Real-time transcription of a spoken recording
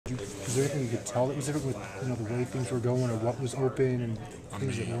Was there anything you could tell that was different with the way things were going or what was open and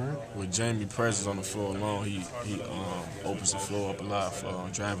things that weren't? With Jamie presence on the floor alone, he opens the floor up a lot for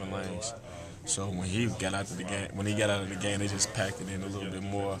driving lanes. So when he got out of the game, they just packed it in a little bit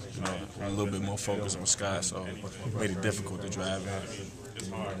more, a little bit more focus on Scott. So it made it difficult to drive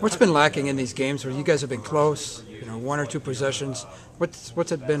in. What's been lacking in these games where you guys have been close, one or two possessions?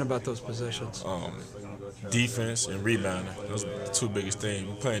 What's it been about those possessions? Defense and rebounding. Those are the two biggest things.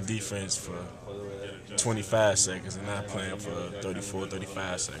 We're playing defense for 25 seconds and not playing for 34,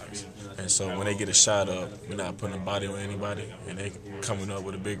 35 seconds. And so when they get a shot up, we're not putting a body on anybody, and they coming up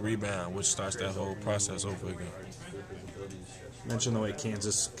with a big rebound, which starts that whole process over again. You mentioned the way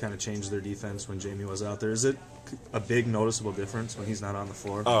Kansas kind of changed their defense when Jamie was out there. Is it a big noticeable difference when he's not on the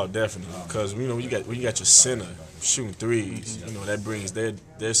floor? Oh, definitely. Because when you got your center shooting threes, that brings their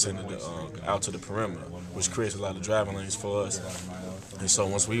center out to the perimeter, which creates a lot of driving lanes for us. And so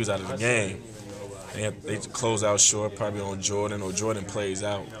once we was out of the game, they close out short, probably on Jordan, or Jordan plays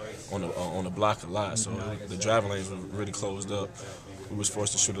out on the block a lot. So the driving lanes were really closed up. We was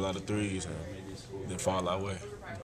forced to shoot a lot of threes and then fall our way.